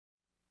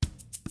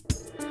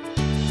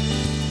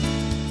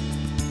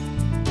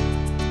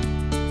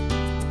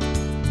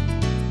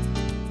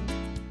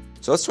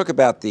So let's talk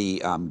about the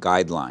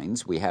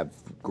guidelines. We have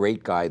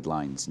great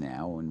guidelines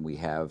now, and we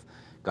have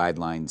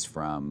guidelines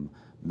from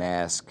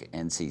MASC,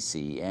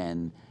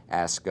 NCCN,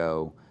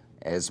 ASCO,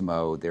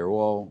 ESMO. They're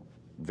all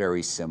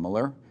very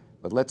similar.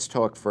 But let's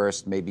talk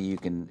first, maybe you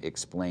can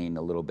explain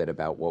a little bit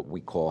about what we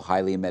call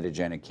highly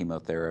emetogenic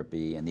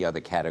chemotherapy and the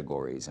other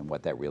categories and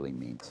what that really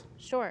means.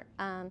 Sure.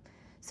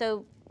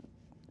 So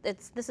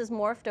this has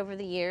morphed over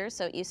the years.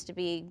 So it used to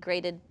be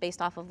graded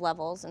based off of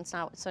levels, and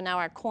so now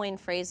our coin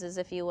phrases,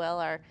 if you will,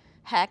 are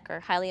HEC, or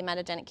highly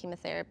emetogenic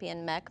chemotherapy,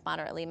 and MEC,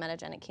 moderately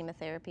emetogenic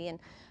chemotherapy. And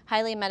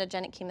highly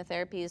emetogenic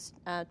chemotherapy is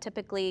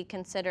typically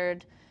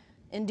considered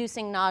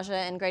inducing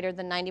nausea in greater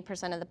than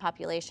 90% of the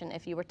population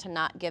if you were to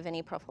not give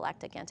any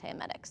prophylactic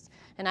antiemetics.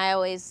 And I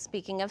always,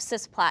 speaking of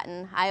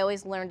cisplatin, I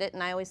always learned it,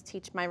 and I always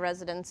teach my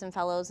residents and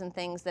fellows and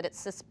things that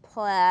it's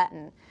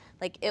cisplatin.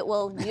 Like, it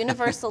will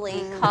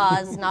universally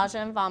cause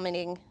nausea and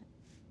vomiting,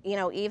 you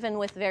know, even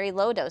with very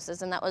low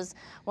doses. And that was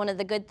one of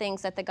the good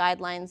things that the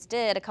guidelines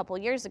did a couple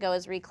years ago,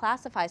 is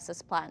reclassify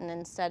cisplatin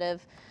instead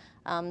of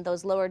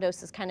those lower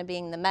doses kind of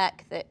being the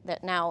MEC,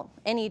 that now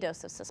any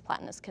dose of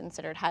cisplatin is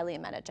considered highly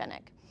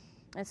emetogenic.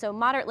 And so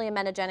moderately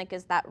emetogenic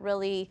is that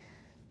really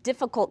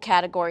difficult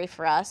category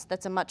for us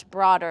that's a much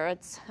broader.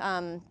 It's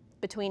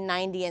between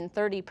 90 and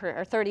 30 to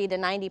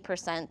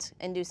 90%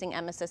 inducing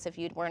emesis if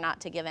you were not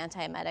to give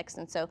antiemetics.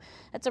 And so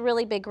that's a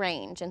really big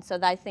range. And so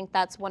I think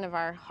that's one of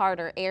our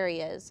harder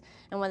areas.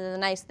 And one of the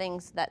nice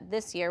things that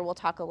this year we'll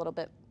talk a little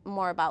bit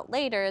more about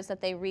later is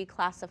that they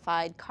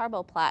reclassified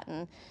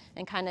carboplatin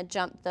and kind of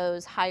jumped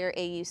those higher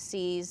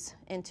AUCs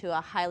into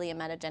a highly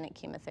emetogenic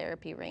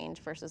chemotherapy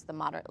range versus the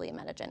moderately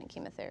emetogenic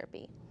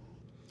chemotherapy.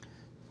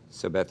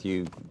 So Beth,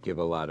 you give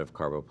a lot of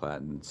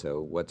carboplatin.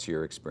 So what's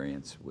your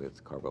experience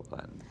with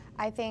carboplatin?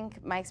 I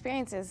think my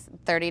experience is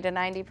 30 to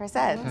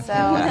 90%.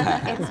 So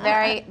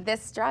it's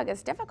this drug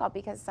is difficult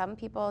because some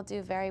people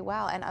do very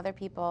well and other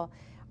people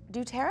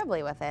do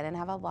terribly with it and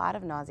have a lot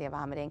of nausea,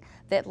 vomiting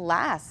that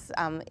lasts.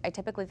 I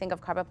typically think of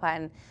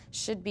carboplatin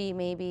should be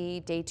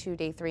maybe day 2,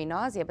 day 3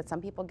 nausea, but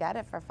some people get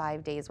it for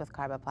 5 days with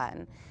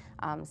carboplatin.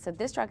 So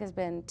this drug has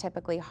been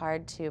typically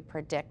hard to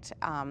predict,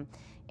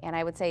 and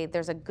I would say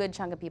there's a good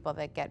chunk of people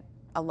that get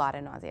a lot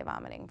of nausea,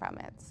 vomiting from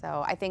it.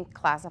 So I think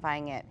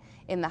classifying it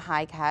in the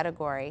high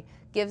category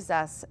gives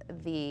us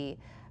the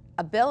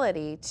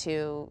ability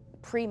to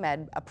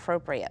pre-med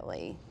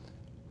appropriately.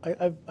 I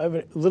have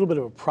a little bit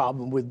of a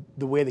problem with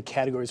the way the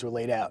categories were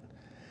laid out.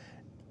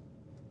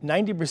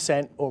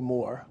 90% or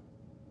more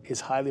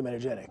is highly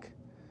emetogenic.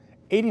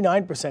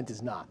 89%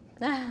 is not.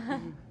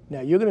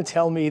 Now, you're going to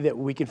tell me that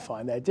we can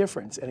find that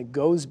difference, and it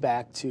goes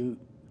back to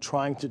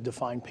trying to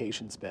define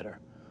patients better.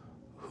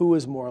 Who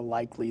is more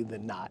likely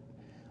than not?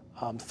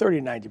 30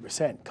 to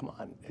 90%, come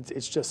on.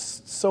 It's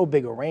just so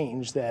big a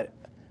range that,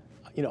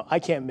 you know, I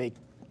can't make,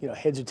 you know,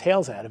 heads or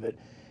tails out of it.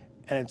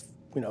 And it's,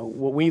 you know,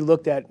 what we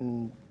looked at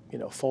in, you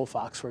know,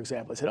 Folfox, for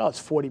example, I said, oh,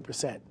 it's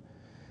 40%.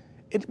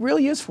 It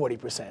really is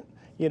 40%,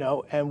 you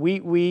know, and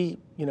we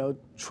you know,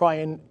 try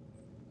and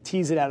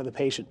tease it out of the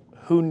patient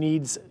who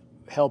needs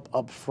help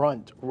up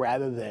front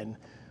rather than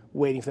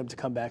waiting for them to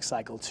come back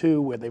cycle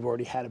 2 where they've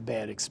already had a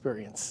bad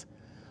experience.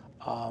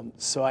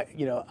 So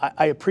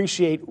I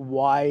appreciate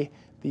why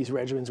these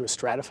regimens were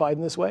stratified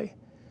in this way.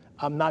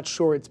 I'm not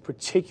sure it's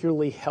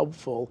particularly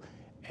helpful,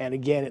 and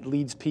again, it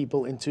leads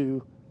people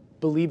into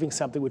believing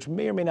something which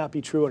may or may not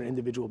be true on an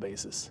individual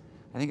basis.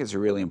 I think it's a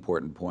really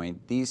important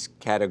point. These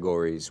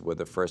categories were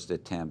the first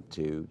attempt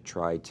to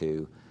try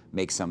to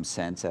make some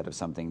sense out of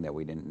something that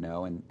we didn't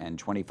know, and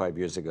 25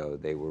 years ago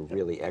they were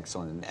really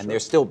excellent, and they're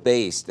still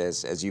based,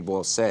 as you've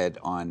all said,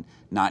 on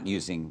not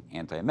using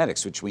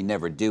antiemetics, which we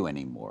never do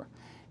anymore.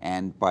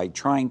 And by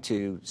trying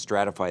to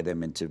stratify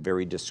them into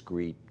very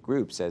discrete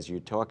groups, as you're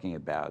talking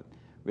about,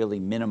 really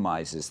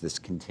minimizes this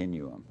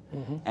continuum.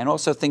 And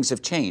also things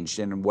have changed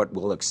in what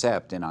we'll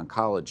accept in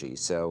oncology.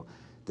 So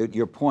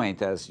your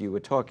point, as you were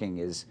talking,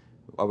 is,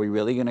 are we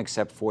really going to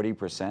accept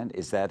 40%?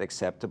 Is that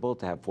acceptable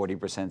to have 40%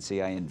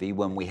 CINV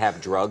when we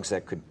have drugs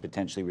that could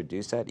potentially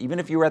reduce that? Even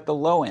if you're at the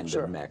low end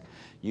of MEC,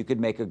 you could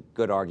make a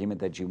good argument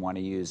that you want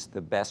to use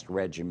the best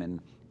regimen,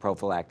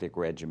 prophylactic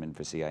regimen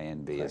for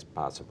CINV as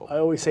possible. I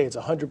always say it's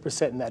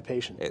 100% in that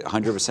patient.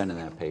 100% in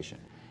that patient.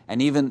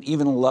 And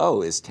even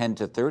low is 10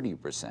 to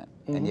 30%,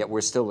 and yet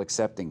we're still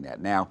accepting that.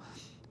 Now,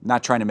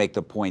 not trying to make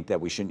the point that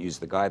we shouldn't use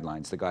the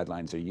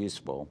guidelines are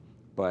useful,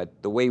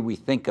 but the way we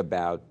think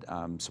about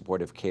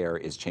supportive care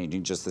is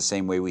changing, just the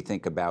same way we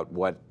think about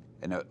what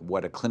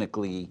a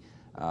clinically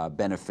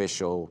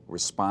beneficial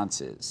response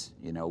is.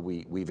 You know,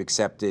 we've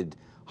accepted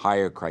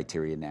higher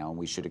criteria now, and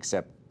we should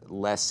accept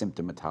less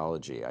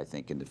symptomatology, I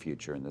think, in the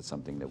future, and that's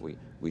something that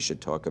we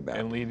should talk about.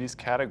 And Lee, these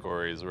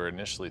categories were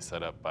initially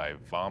set up by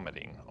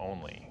vomiting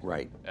only.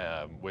 Right.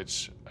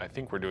 Which I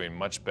think we're doing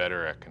much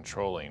better at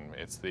controlling.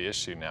 It's the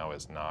issue now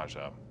is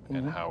nausea,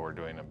 and how we're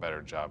doing a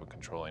better job of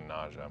controlling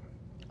nausea.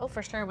 Oh,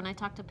 for sure. When I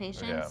talk to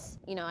patients,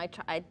 you know,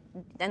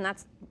 and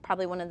that's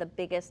probably one of the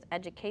biggest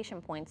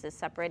education points is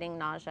separating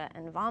nausea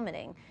and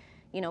vomiting.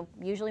 You know,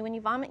 usually when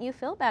you vomit, you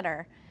feel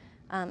better.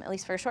 at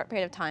least for a short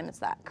period of time, it's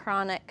that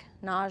chronic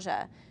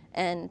nausea.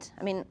 And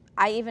I mean,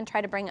 I even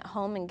try to bring it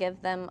home and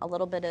give them a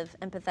little bit of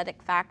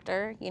empathetic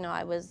factor. You know,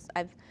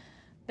 I've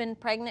been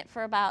pregnant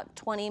for about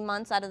 20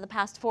 months out of the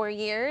past 4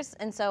 years,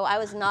 and so I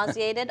was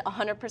nauseated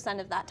 100%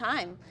 of that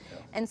time.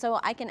 And so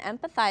I can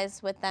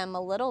empathize with them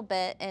a little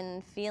bit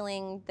in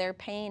feeling their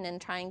pain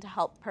and trying to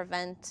help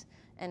prevent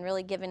and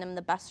really giving them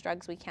the best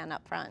drugs we can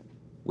up front.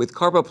 With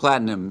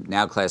carboplatin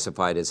now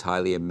classified as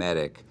highly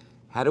emetic,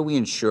 how do we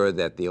ensure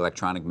that the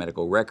electronic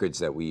medical records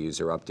that we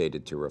use are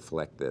updated to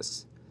reflect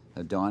this?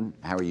 Dawn,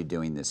 how are you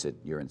doing this at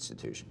your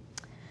institution?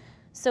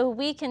 So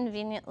we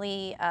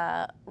conveniently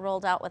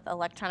rolled out with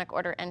electronic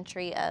order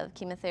entry of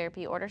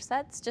chemotherapy order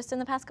sets just in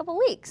the past couple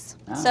weeks.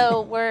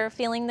 So we're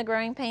feeling the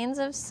growing pains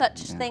of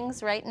such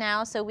things right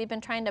now. So we've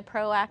been trying to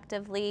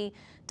proactively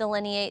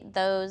delineate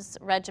those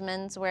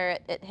regimens where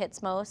it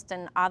hits most,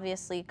 and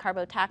obviously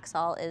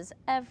carbotaxol is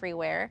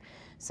everywhere.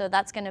 So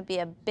that's going to be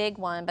a big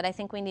one, but I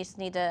think we just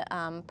need to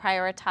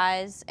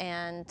prioritize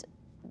and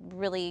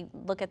really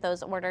look at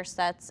those order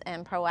sets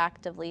and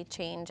proactively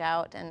change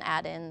out and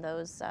add in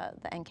those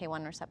the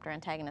NK1 receptor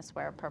antagonists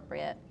where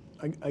appropriate.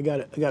 I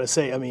gotta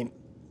say, I mean,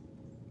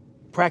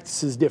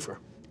 practices differ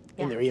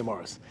in their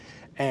EMRs,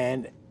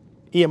 and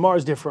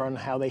EMRs differ on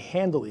how they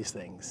handle these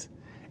things.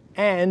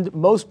 And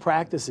most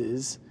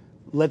practices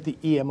let the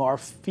EMR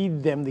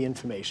feed them the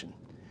information.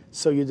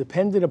 So you're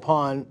dependent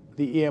upon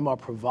the EMR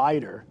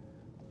provider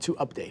to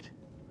update.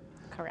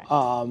 Correct.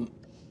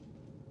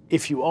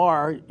 If you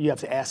are, you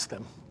have to ask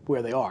them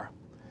where they are.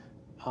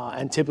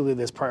 And typically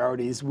there's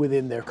priorities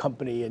within their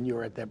company and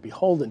you're at their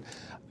beholden.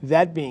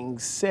 That being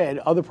said,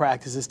 other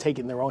practices take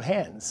it in their own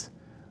hands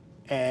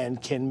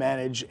and can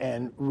manage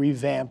and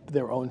revamp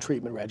their own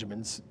treatment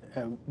regimens.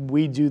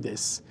 We do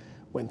this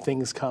when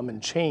things come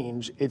and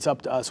change. It's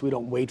up to us. We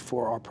don't wait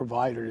for our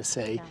provider to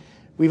say,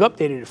 we've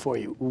updated it for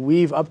you.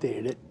 We've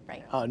updated it.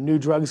 Right. New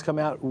drugs come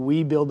out,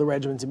 we build the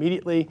regimens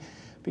immediately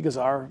because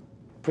our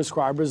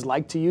prescribers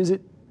like to use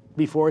it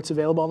before it's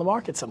available on the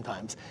market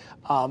sometimes.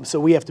 So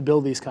we have to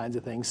build these kinds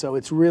of things. So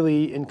it's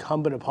really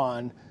incumbent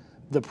upon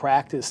the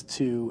practice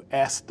to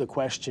ask the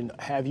question,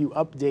 have you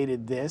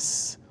updated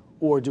this,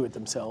 or do it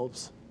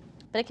themselves?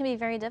 But it can be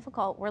very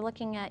difficult. We're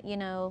looking at,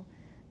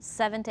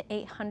 700 to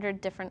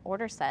 800 different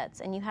order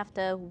sets, and you have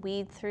to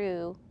weed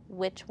through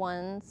which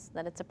ones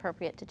that it's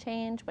appropriate to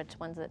change, which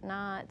ones that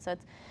not. So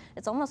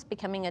it's almost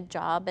becoming a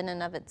job in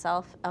and of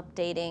itself,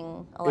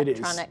 updating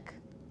electronic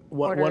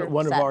order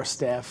One of our sets.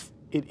 staff,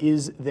 it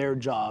is their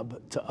job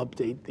to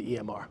update the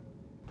EMR.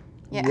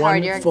 Yeah, One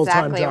Howard, you're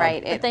full-time exactly job.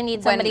 right. But they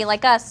need somebody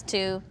like us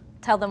to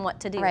tell them what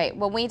to do. Right.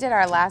 When we did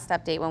our last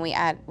update,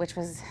 which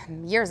was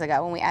years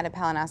ago, when we added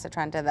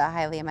palonosetron to the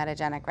highly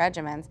emetogenic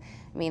regimens,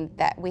 I mean,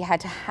 that we had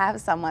to have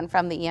someone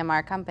from the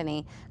EMR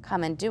company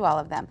come and do all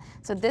of them.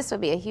 So this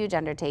would be a huge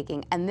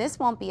undertaking, and this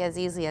won't be as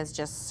easy as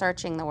just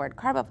searching the word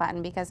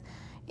carboplatin, because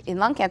in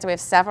lung cancer we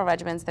have several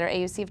regimens that are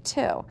AUC of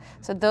 2,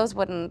 so those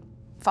wouldn't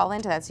fall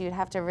into that. So you'd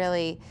have to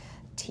really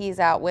tease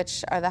out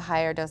which are the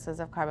higher doses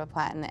of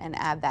carboplatin and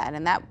add that,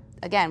 and that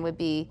again would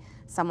be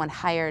someone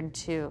hired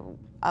to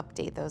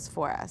update those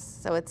for us.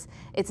 So it's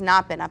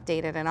not been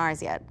updated in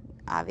ours yet,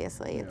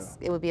 obviously.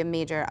 It would be a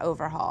major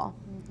overhaul.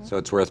 So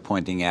it's worth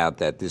pointing out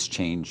that this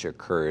change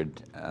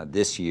occurred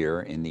this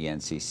year in the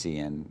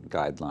NCCN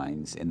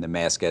guidelines. In the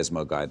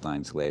MASC-ESMO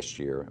guidelines last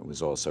year, it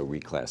was also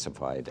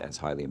reclassified as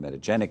highly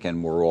emetogenic,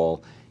 and we're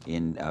all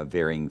in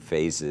varying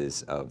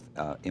phases of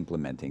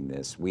implementing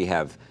this. We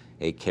have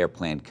a care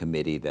plan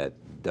committee that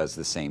does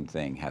the same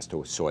thing, has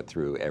to sort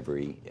through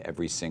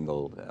every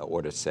single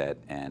order set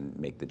and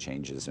make the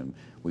changes, and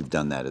we've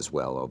done that as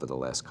well over the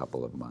last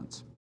couple of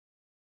months.